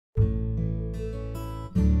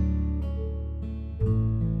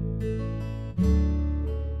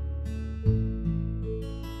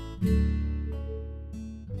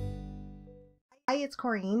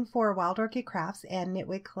Corrine for Wild Orchid Crafts and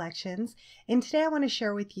Nitwit Collections, and today I want to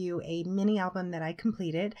share with you a mini album that I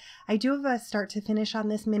completed. I do have a start to finish on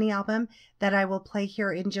this mini album that I will play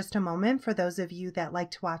here in just a moment for those of you that like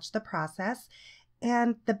to watch the process.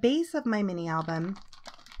 And the base of my mini album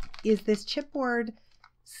is this chipboard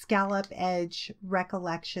scallop edge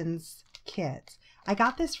recollections kit. I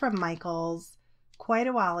got this from Michael's quite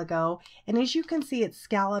a while ago, and as you can see, it's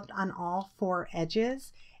scalloped on all four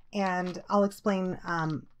edges, and I'll explain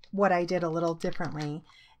what I did a little differently.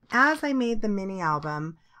 As I made the mini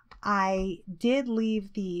album, I did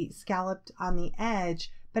leave the scalloped on the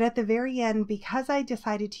edge, but at the very end, because I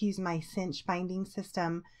decided to use my cinch binding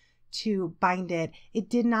system to bind it, it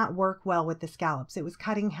did not work well with the scallops. It was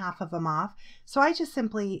cutting half of them off, so I just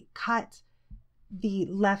simply cut the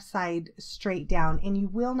left side straight down, and you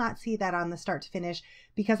will not see that on the start to finish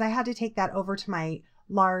because I had to take that over to my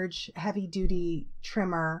large heavy duty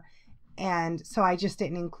trimmer, and so I just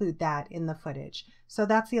didn't include that in the footage. So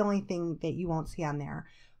that's the only thing that you won't see on there.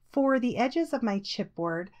 For the edges of my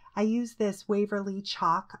chipboard, I used this Waverly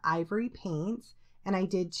Chalk Ivory paint, and I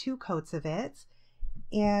did 2 coats of it,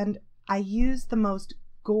 and I used the most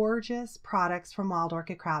gorgeous products from Wild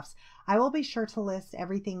Orchid Crafts. I will be sure to list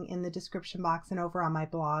everything in the description box and over on my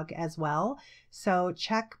blog as well. So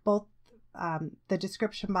check both the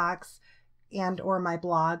description box and or my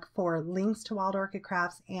blog for links to Wild Orchid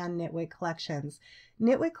Crafts and Nitwit Collections.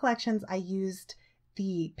 Nitwit Collections, I used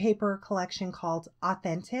the paper collection called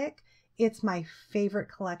Authentic. It's my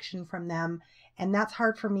favorite collection from them, and that's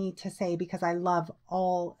hard for me to say because I love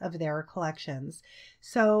all of their collections.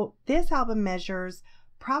 So this album measures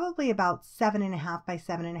probably about 7.5 by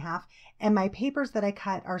 7.5, and my papers that I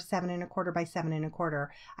cut are 7.25 by 7.25.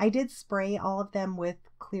 I did spray all of them with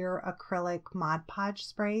clear acrylic Mod Podge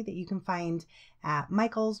spray that you can find at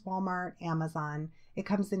Michael's, Walmart, Amazon. It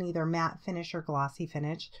comes in either matte finish or glossy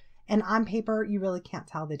finish, and on paper you really can't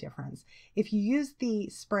tell the difference. If you use the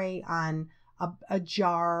spray on a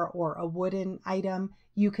jar or a wooden item,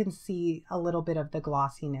 you can see a little bit of the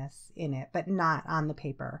glossiness in it, but not on the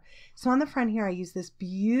paper. So on the front here, I use this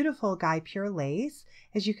beautiful Guipure lace.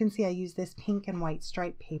 As you can see, I use this pink and white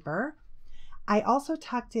striped paper. I also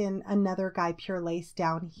tucked in another Guipure lace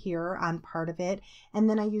down here on part of it, and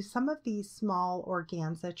then I used some of these small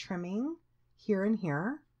organza trimming here and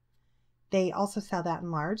here. They also sell that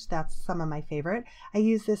in large. That's some of my favorite. I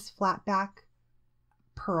use this flat back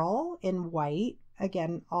pearl in white.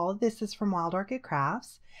 Again, all of this is from Wild Orchid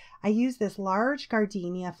Crafts. I use this large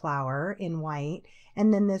gardenia flower in white,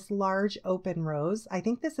 and then this large open rose. I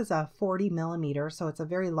think this is a 40 millimeter, so it's a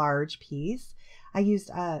very large piece. I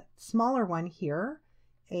used a smaller one here,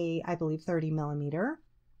 I believe 30 millimeter.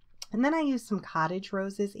 And then I used some cottage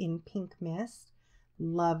roses in pink mist.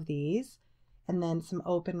 Love these. And then some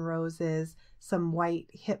open roses, some white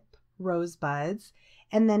hip rosebuds.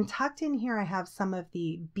 And then tucked in here, I have some of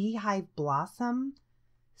the Beehive blossom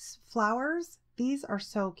flowers. These are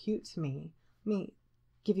so cute to me. Let me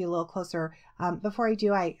give you a little closer. Before I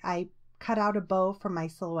do, I cut out a bow from my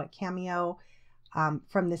Silhouette Cameo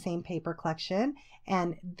from the same paper collection.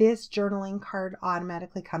 And this journaling card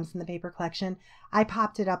automatically comes in the paper collection. I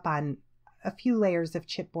popped it up on a few layers of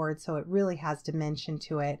chipboard, so it really has dimension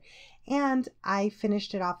to it. And I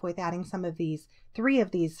finished it off with adding some of these, 3 of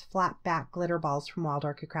these flat back glitter balls from Wild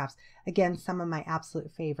Orchid Crafts. Again, some of my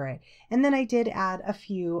absolute favorite. And then I did add a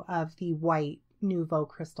few of the white Nouveau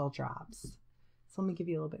crystal drops. So let me give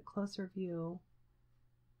you a little bit closer view.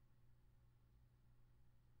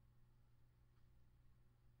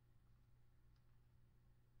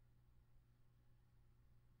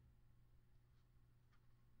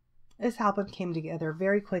 This album came together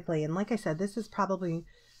very quickly, and like I said, this is probably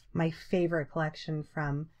my favorite collection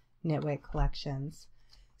from Nitwit Collections.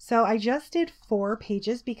 So I just did 4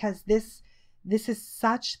 pages because this is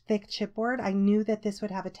such thick chipboard. I knew that this would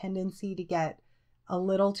have a tendency to get a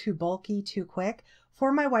little too bulky too quick.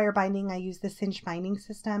 For my wire binding, I used the cinch binding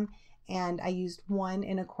system, and I used 1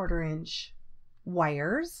 1/4 inch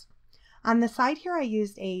wires. On the side here, I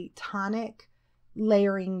used a tonic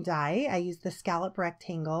layering die. I used the scallop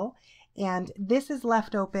rectangle, and this is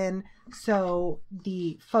left open so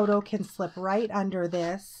the photo can slip right under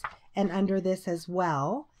this and under this as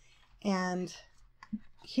well. And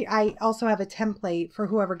here I also have a template for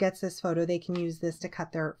whoever gets this photo. They can use this to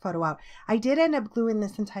cut their photo out. I did end up gluing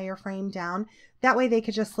this entire frame down. That way they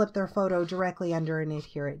could just slip their photo directly under and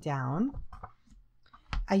adhere it down.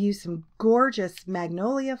 I used some gorgeous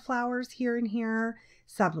magnolia flowers here and here,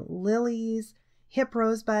 some lilies, hip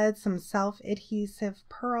rosebuds, some self-adhesive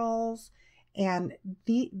pearls, and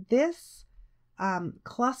this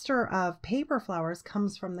cluster of paper flowers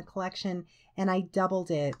comes from the collection, and I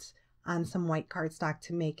doubled it on some white cardstock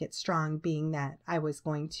to make it strong, being that I was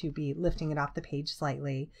going to be lifting it off the page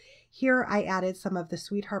slightly. Here I added some of the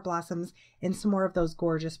Sweetheart Blossoms and some more of those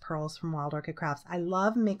gorgeous pearls from Wild Orchid Crafts. I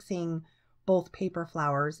love mixing both paper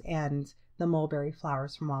flowers and the mulberry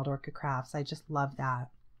flowers from Wild Orchid Crafts. I just love that.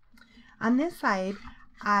 On this side,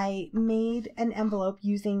 I made an envelope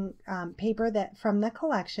using paper that from the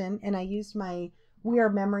collection, and I used my We Are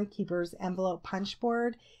Memory Keepers envelope punch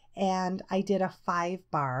board, and I did a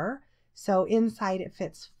 5-bar. So inside it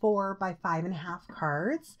fits 4 by 5.5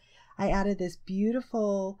 cards. I added this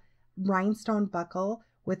beautiful rhinestone buckle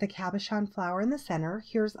with a cabochon flower in the center.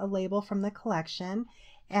 Here's a label from the collection,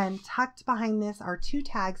 and tucked behind this are 2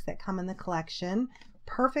 tags that come in the collection,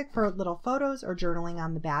 perfect for little photos or journaling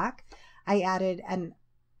on the back. I added an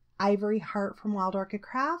Ivory heart from Wild Orchid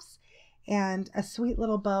Crafts and a sweet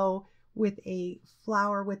little bow with a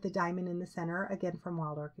flower with the diamond in the center, again from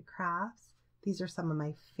Wild Orchid Crafts. These are some of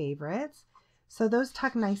my favorites. So those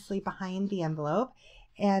tuck nicely behind the envelope.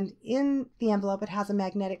 And in the envelope, it has a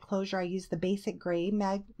magnetic closure. I used the basic gray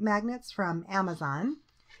magnets from Amazon.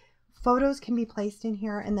 Photos can be placed in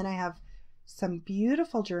here. And then I have some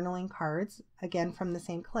beautiful journaling cards, again from the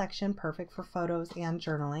same collection, perfect for photos and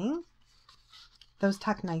journaling. Those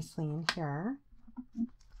tuck nicely in here.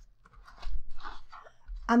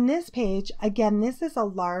 On this page, again, this is a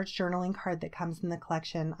large journaling card that comes in the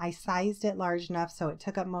collection. I sized it large enough so it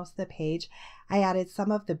took up most of the page. I added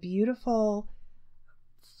some of the beautiful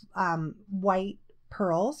white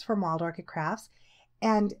pearls from Wild Orchid Crafts.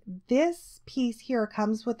 And this piece here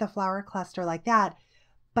comes with the flower cluster like that,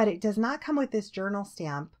 but it does not come with this journal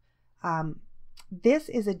stamp. This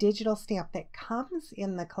is a digital stamp that comes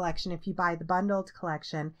in the collection if you buy the bundled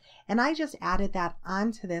collection, and I just added that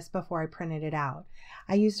onto this before I printed it out.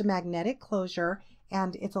 I used a magnetic closure,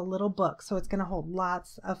 and it's a little book, so it's going to hold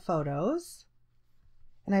lots of photos,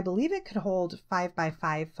 and I believe it could hold 5 by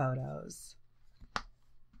 5 photos.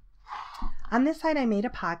 On this side, I made a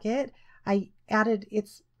pocket. I added,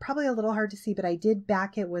 it's probably a little hard to see, but I did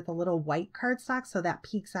back it with a little white cardstock so that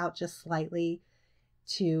peeks out just slightly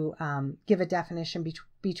to give a definition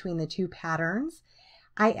between the 2 patterns.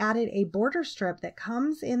 I added a border strip that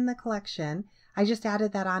comes in the collection. I just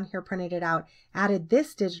added that on here, printed it out, added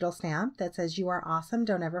this digital stamp that says "You are awesome,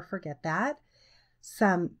 don't ever forget that."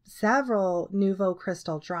 Several Nouveau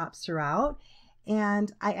crystal drops throughout,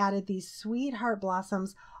 and I added these Sweetheart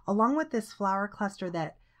Blossoms along with this flower cluster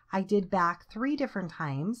that I did back 3 different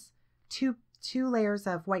times, two layers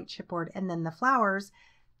of white chipboard, and then the flowers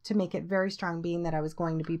to make it very strong, being that I was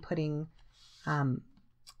going to be putting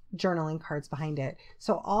journaling cards behind it.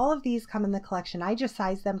 So all of these come in the collection. I just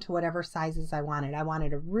sized them to whatever sizes I wanted. I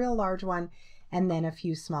wanted a real large one and then a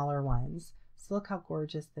few smaller ones. So look how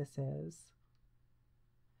gorgeous this is.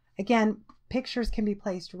 Again, pictures can be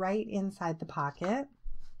placed right inside the pocket.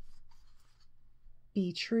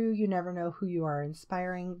 Be true, you never know who you are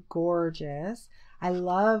inspiring. Gorgeous. I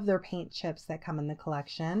love their paint chips that come in the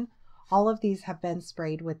collection. All of these have been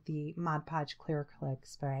sprayed with the Mod Podge Clear Click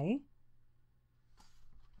spray.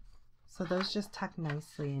 So those just tuck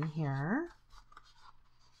nicely in here.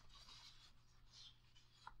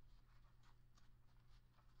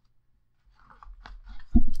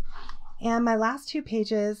 And my last 2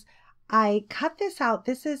 pages, I cut this out.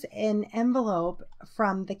 This is an envelope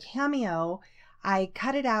from the Cameo. I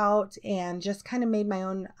cut it out and just kind of made my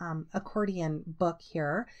own accordion book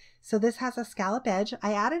here. So this has a scallop edge.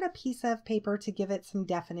 I added a piece of paper to give it some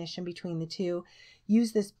definition between the 2.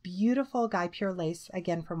 Use this beautiful Guipure lace,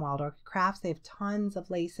 again from Wild Orchid Crafts. They have tons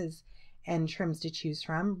of laces and trims to choose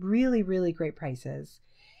from. Really, really great prices.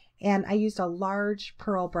 And I used a large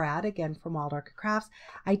pearl brad, again from Wild Orchid Crafts.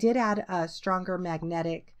 I did add a stronger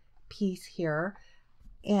magnetic piece here.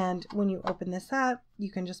 And when you open this up,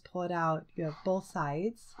 you can just pull it out. You have both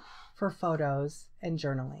sides for photos and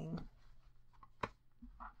journaling.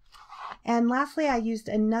 And lastly, I used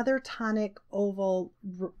another Tonic oval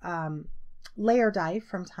layer die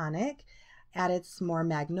from Tonic. Added some more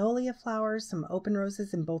magnolia flowers, some open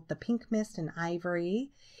roses in both the pink mist and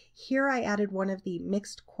ivory. Here I added one of the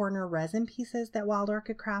mixed corner resin pieces that Wild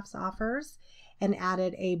Orchid Crafts offers, and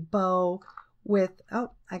added a bow with,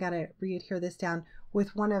 oh, I gotta re-adhere this down,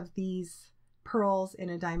 with one of these pearls in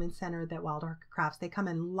a diamond center that Wild Orchid Crafts. They come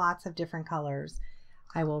in lots of different colors.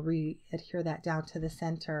 I will re-adhere that down to the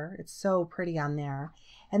center. It's so pretty on there.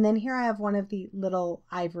 And then here I have one of the little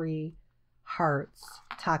ivory hearts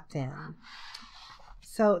tucked in.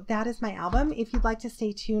 So that is my album. If you'd like to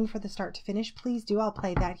stay tuned for the start to finish, please do. I'll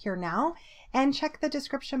play that here now. And check the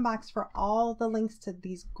description box for all the links to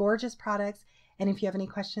these gorgeous products And if you have any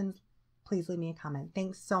questions, please leave me a comment.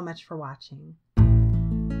 Thanks so much for watching.